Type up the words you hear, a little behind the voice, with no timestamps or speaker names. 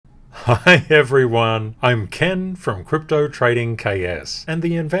Hi everyone, I'm Ken from CryptoTradingKS and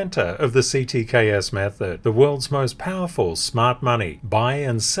the inventor of the CTKS method, the world's most powerful smart money buy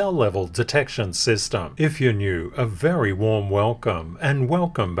and sell level detection system. If you're new, a very warm welcome and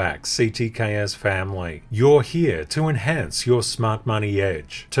welcome back CTKS family. You're here to enhance your smart money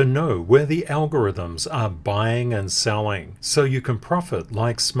edge, to know where the algorithms are buying and selling so you can profit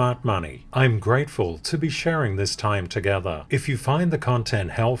like smart money. I'm grateful to be sharing this time together. If you find the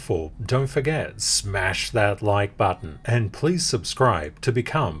content helpful, don't forget, smash that like button and please subscribe to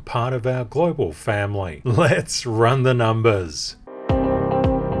become part of our global family. Let's run the numbers.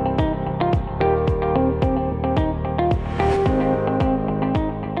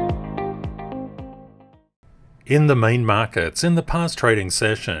 In the main markets in the past trading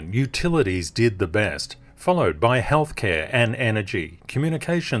session, utilities did the best, followed by healthcare and energy.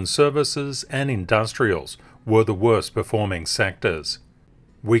 Communication services and industrials were the worst performing sectors.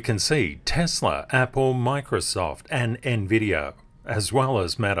 We can see Tesla, Apple, Microsoft and Nvidia, as well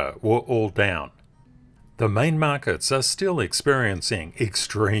as Meta, were all down. The main markets are still experiencing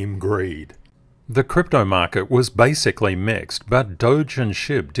extreme greed. The crypto market was basically mixed, but Doge and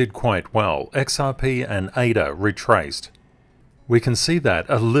SHIB did quite well. XRP and ADA retraced. We can see that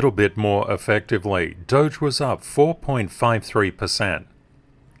a little bit more effectively. Doge was up 4.53%.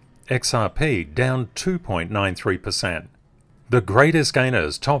 XRP down 2.93%. The greatest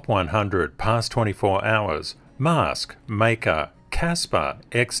gainers top 100 past 24 hours: Mask, Maker, Casper,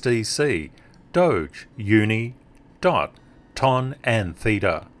 XDC, Doge, Uni, DOT, TON and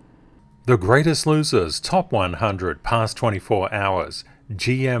Theta. The greatest losers top 100 past 24 hours: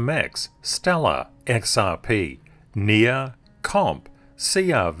 GMX, Stellar, XRP, NIA, Comp,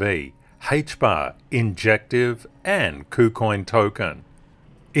 CRV, HBAR, Injective and KuCoin token.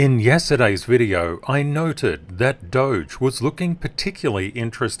 In yesterday's video, I noted that Doge was looking particularly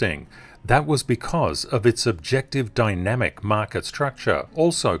interesting. That was because of its objective dynamic market structure,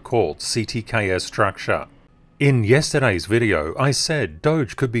 also called CTKS structure. In yesterday's video, I said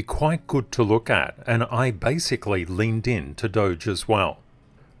Doge could be quite good to look at, and I basically leaned into Doge as well.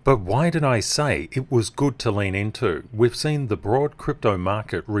 But why did I say it was good to lean into? We've seen the broad crypto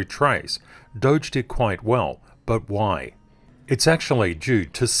market retrace. Doge did quite well, but why? It's actually due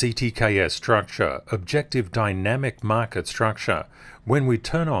to CTKS structure, objective dynamic market structure. When we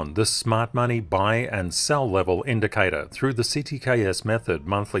turn on the smart money buy and sell level indicator through the CTKS method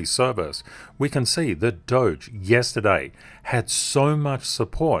monthly service, we can see that Doge yesterday had so much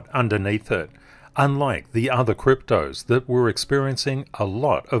support underneath it, unlike the other cryptos that were experiencing a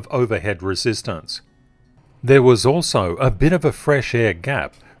lot of overhead resistance. There was also a bit of a fresh air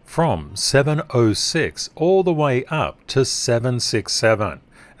gap from 706 all the way up to 767,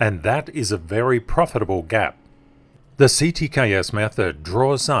 and that is a very profitable gap. The CTKS method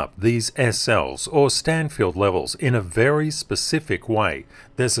draws up these SLs or Stanfield levels in a very specific way.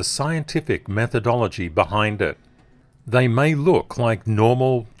 There's a scientific methodology behind it. They may look like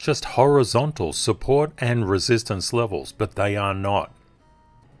normal, just horizontal support and resistance levels, but they are not.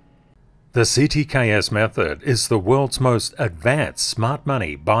 The CTKS method is the world's most advanced smart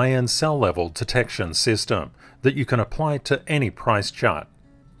money buy and sell level detection system that you can apply to any price chart.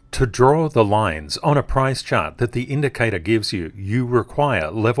 To draw the lines on a price chart that the indicator gives you, you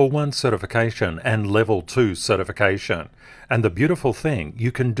require level 1 certification and level 2 certification. And the beautiful thing,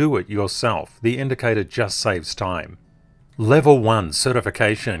 you can do it yourself. The indicator just saves time. Level 1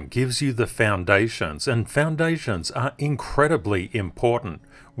 certification gives you the foundations, and foundations are incredibly important.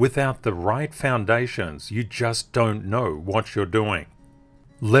 Without the right foundations, you just don't know what you're doing.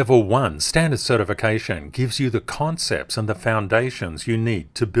 Level 1 standard certification gives you the concepts and the foundations you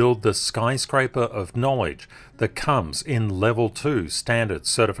need to build the skyscraper of knowledge that comes in level 2 standard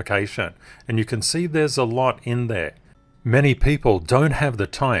certification. And you can see there's a lot in there. Many people don't have the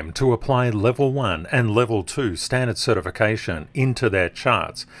time to apply level 1 and level 2 standard certification into their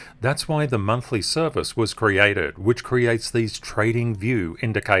charts. That's why the monthly service was created, which creates these trading view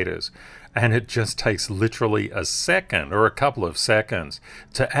indicators. And it just takes literally a second or a couple of seconds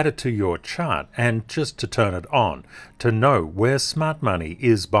to add it to your chart and just to turn it on to know where smart money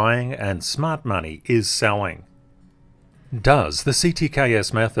is buying and smart money is selling. Does the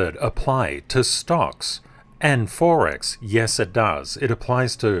CTKS method apply to stocks and Forex? Yes, it does. It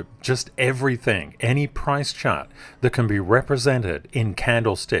applies to just everything, any price chart that can be represented in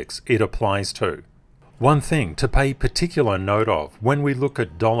candlesticks, it applies to. One thing to pay particular note of when we look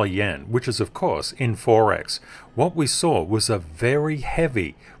at dollar yen, which is of course in Forex, what we saw was a very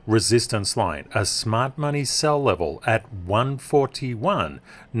heavy resistance line, a smart money sell level at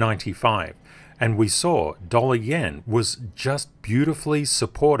 141.95. and we saw dollar yen was just beautifully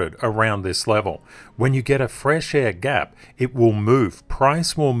supported around this level. When you get a fresh air gap, it will move,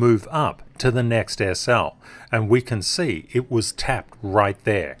 price will move up to the next SL, and we can see it was tapped right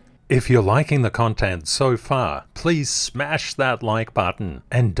there. If you're liking the content so far, please smash that like button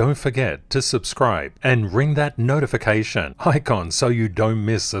and don't forget to subscribe and ring that notification icon so you don't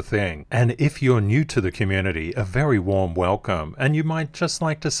miss a thing. And if you're new to the community, a very warm welcome, and you might just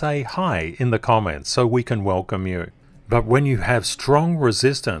like to say hi in the comments so we can welcome you. But when you have strong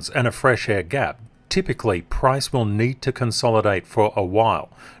resistance and a fresh air gap, typically price will need to consolidate for a while,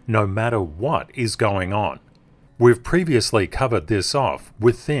 no matter what is going on. We've previously covered this off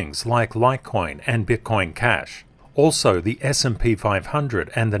with things like Litecoin and Bitcoin Cash, also the S&P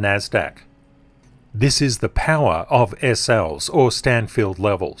 500 and the Nasdaq. This is the power of SLs or Stanfield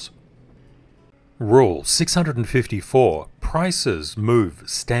levels. Rule 654, prices move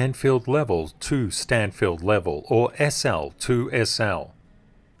Stanfield level to Stanfield level or SL to SL.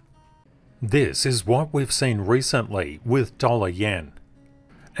 This is what we've seen recently with dollar yen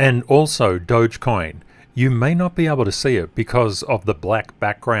and also Dogecoin. You may not be able to see it because of the black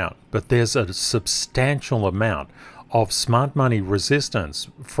background, but there's a substantial amount of smart money resistance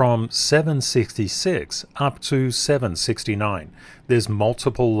from 766 up to 769. There's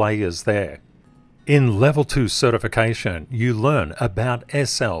multiple layers there. In Level 2 certification, you learn about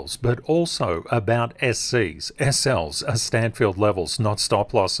SLs, but also about SCs. SLs are Stanfield levels, not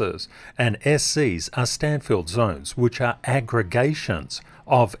stop losses, and SCs are Stanfield zones, which are aggregations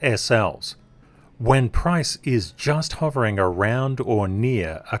of SLs. When price is just hovering around or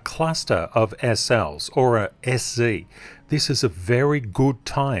near a cluster of SLs or a SZ, this is a very good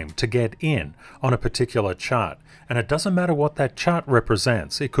time to get in on a particular chart. And it doesn't matter what that chart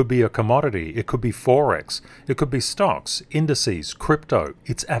represents. It could be a commodity, it could be Forex, it could be stocks, indices, crypto.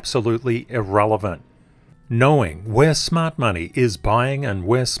 It's absolutely irrelevant. Knowing where smart money is buying and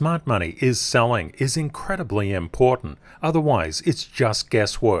where smart money is selling is incredibly important. Otherwise, it's just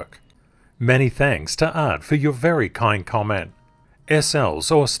guesswork. Many thanks to Art for your very kind comment.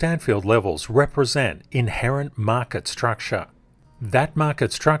 SLs or Stanfield levels represent inherent market structure. That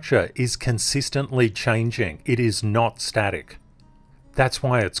market structure is consistently changing. It is not static. That's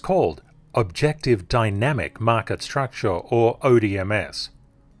why it's called Objective Dynamic Market Structure or ODMS.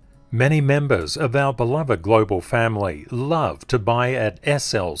 Many members of our beloved global family love to buy at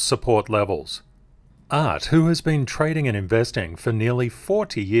SL support levels. Art, who has been trading and investing for nearly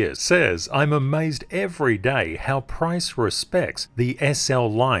 40 years, says, "I'm amazed every day how price respects the SL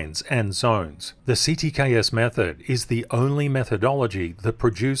lines and zones. The CTKS method is the only methodology that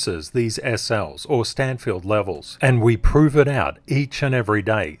produces these SLs or Stanfield levels, and we prove it out each and every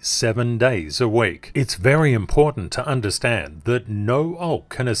day, 7 days a week." It's very important to understand that no alt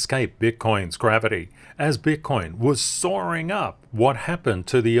can escape Bitcoin's gravity. As Bitcoin was soaring up, what happened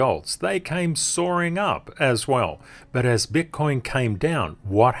to the alts? They came soaring up as well. But as Bitcoin came down,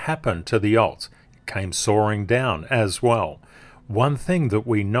 what happened to the alts? It came soaring down as well. One thing that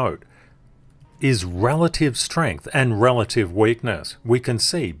we note is relative strength and relative weakness. We can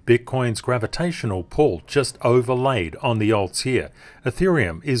see Bitcoin's gravitational pull just overlaid on the alts here.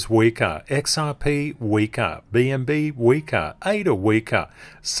 Ethereum is weaker, XRP weaker, BNB weaker, ADA weaker,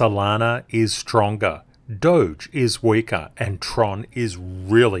 Solana is stronger, Doge is weaker, and Tron is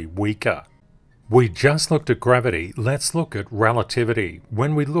really weaker. We just looked at gravity, let's look at relativity.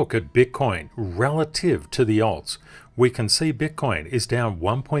 When we look at Bitcoin relative to the alts, we can see Bitcoin is down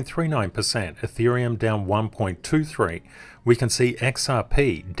 1.39%, Ethereum down 1.23%. We can see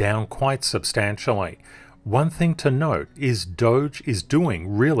XRP down quite substantially. One thing to note is Doge is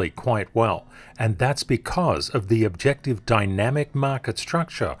doing really quite well, and that's because of the Objective Dynamic Market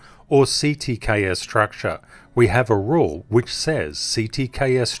Structure or CTKS structure. We have a rule which says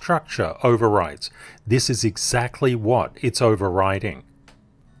CTKS structure overrides. This is exactly what it's overriding.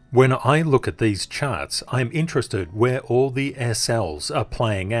 When I look at these charts, I'm interested where all the SLs are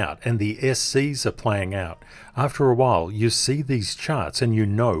playing out and the SCs are playing out. After a while, you see these charts and you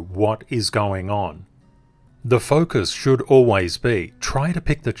know what is going on. The focus should always be, try to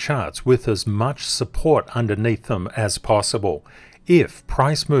pick the charts with as much support underneath them as possible. If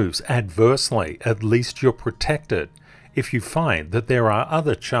price moves adversely, at least you're protected. If you find that there are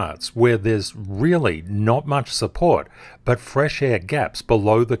other charts where there's really not much support, but fresh air gaps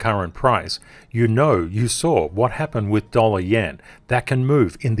below the current price, you know you saw what happened with dollar yen. That can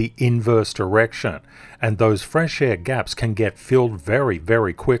move in the inverse direction, and those fresh air gaps can get filled very,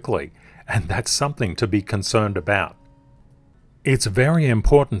 very quickly, and that's something to be concerned about. It's very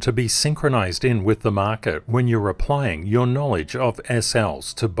important to be synchronized in with the market when you're applying your knowledge of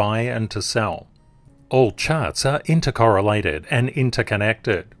SLs to buy and to sell. All charts are intercorrelated and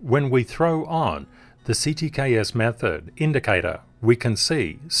interconnected. When we throw on the CTKS method indicator, we can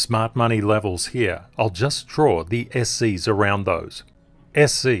see smart money levels here. I'll just draw the SZs around those.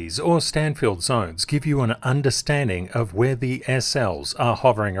 SZs, or Stanfield zones, give you an understanding of where the SLs are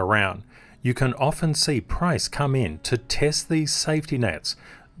hovering around. You can often see price come in to test these safety nets.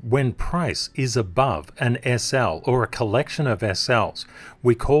 When price is above an SL or a collection of SLs,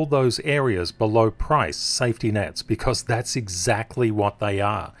 we call those areas below price safety nets because that's exactly what they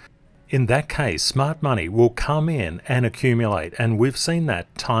are. In that case, smart money will come in and accumulate, and we've seen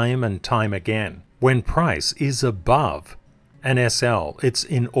that time and time again. When price is above an SL, it's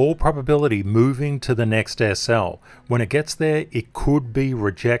in all probability moving to the next SL. When it gets there, it could be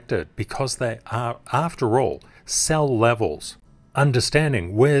rejected because they are, after all, sell levels.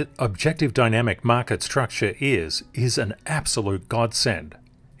 Understanding where objective dynamic market structure is an absolute godsend.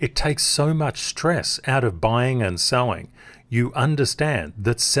 It takes so much stress out of buying and selling. You understand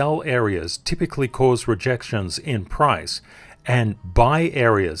that sell areas typically cause rejections in price, and buy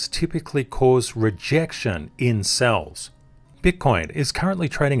areas typically cause rejection in sells. Bitcoin is currently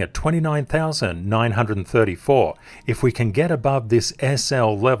trading at 29,934. If we can get above this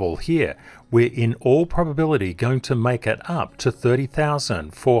SL level here, we're in all probability going to make it up to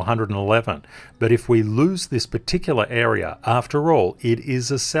 30,411. But if we lose this particular area, after all, it is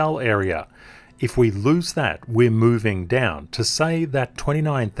a sell area. If we lose that, we're moving down to say that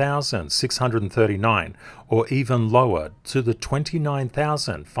 29,639 or even lower to the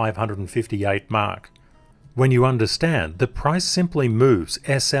 29,558 mark. When you understand, the price simply moves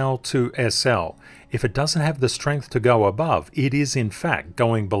SL to SL. If it doesn't have the strength to go above, it is in fact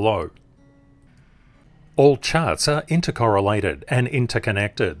going below. All charts are intercorrelated and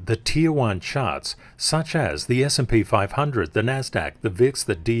interconnected. The Tier 1 charts, such as the S&P 500, the Nasdaq, the VIX,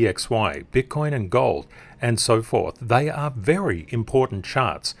 the DXY, Bitcoin and gold, and so forth, they are very important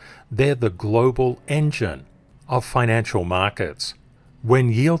charts. They're the global engine of financial markets.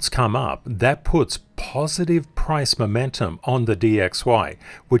 When yields come up, that puts positive price momentum on the DXY,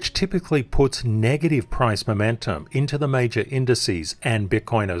 which typically puts negative price momentum into the major indices and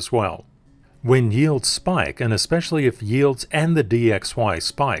Bitcoin as well. When yields spike, and especially if yields and the DXY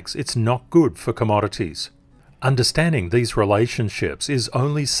spikes, it's not good for commodities. Understanding these relationships is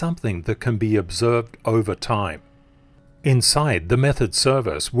only something that can be observed over time. Inside the method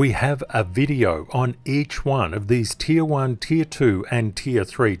service, we have a video on each one of these Tier 1, Tier 2 and Tier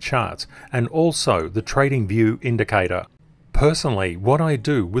 3 charts, and also the Trading View indicator. Personally, what I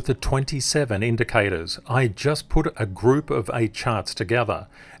do with the 27 indicators, I just put a group of 8 charts together,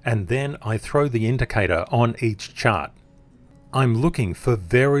 and then I throw the indicator on each chart. I'm looking for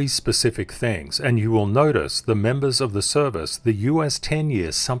very specific things, and you will notice the members of the service, the US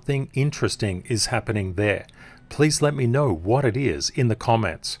 10-year, something interesting is happening there. Please let me know what it is in the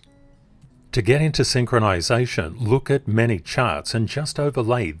comments. To get into synchronization, look at many charts and just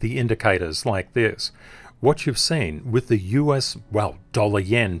overlay the indicators like this. What you've seen with the US,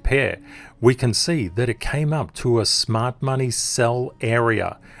 dollar-yen pair, we can see that it came up to a smart money sell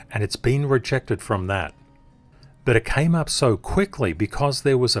area, and it's been rejected from that. But it came up so quickly because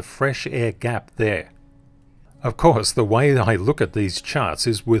there was a fresh air gap there. Of course, the way I look at these charts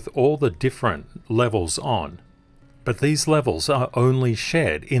is with all the different levels on. But these levels are only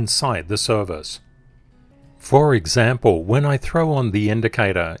shared inside the service. For example, when I throw on the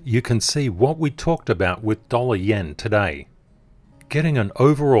indicator, you can see what we talked about with dollar-yen today. Getting an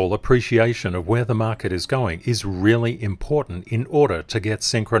overall appreciation of where the market is going is really important in order to get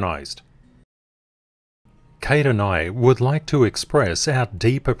synchronized. Kate and I would like to express our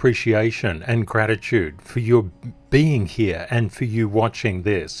deep appreciation and gratitude for your being here and for you watching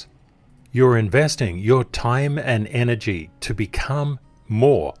this. You're investing your time and energy to become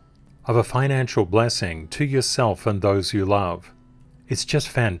more of a financial blessing to yourself and those you love. It's just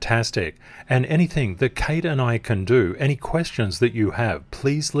fantastic, and anything that Kate and I can do, any questions that you have,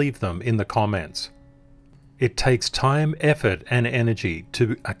 please leave them in the comments. It takes time, effort, and energy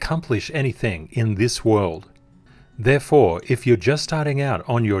to accomplish anything in this world. Therefore, if you're just starting out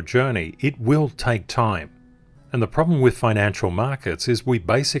on your journey, it will take time. And the problem with financial markets is we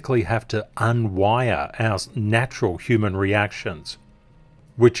basically have to unwire our natural human reactions.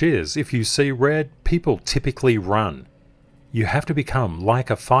 Which is, if you see red, people typically run. You have to become like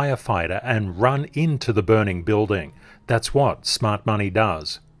a firefighter and run into the burning building. That's what smart money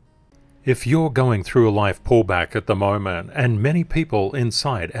does. If you're going through a life pullback at the moment, and many people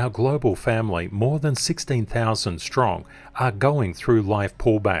inside our global family, more than 16,000 strong, are going through life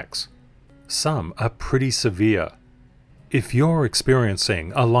pullbacks. Some are pretty severe. If you're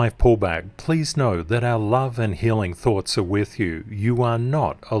experiencing a life pullback, please know that our love and healing thoughts are with you. You are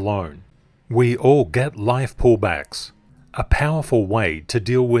not alone. We all get life pullbacks. A powerful way to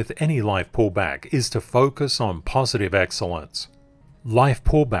deal with any life pullback is to focus on positive excellence. Life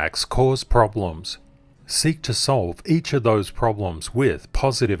pullbacks cause problems. Seek to solve each of those problems with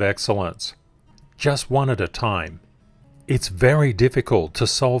positive excellence, just one at a time. It's very difficult to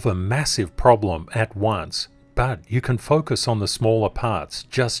solve a massive problem at once, but you can focus on the smaller parts,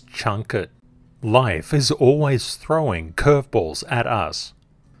 just chunk it. Life is always throwing curveballs at us.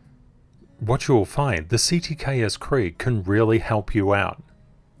 What you'll find, the CTKS Creed can really help you out.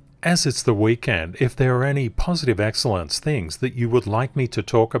 As it's the weekend, if there are any positive excellence things that you would like me to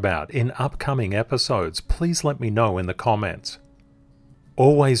talk about in upcoming episodes, please let me know in the comments.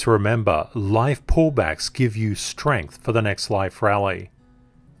 Always remember, life pullbacks give you strength for the next life rally.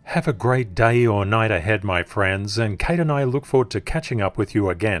 Have a great day or night ahead, my friends, and Kate and I look forward to catching up with you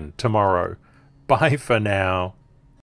again tomorrow. Bye for now.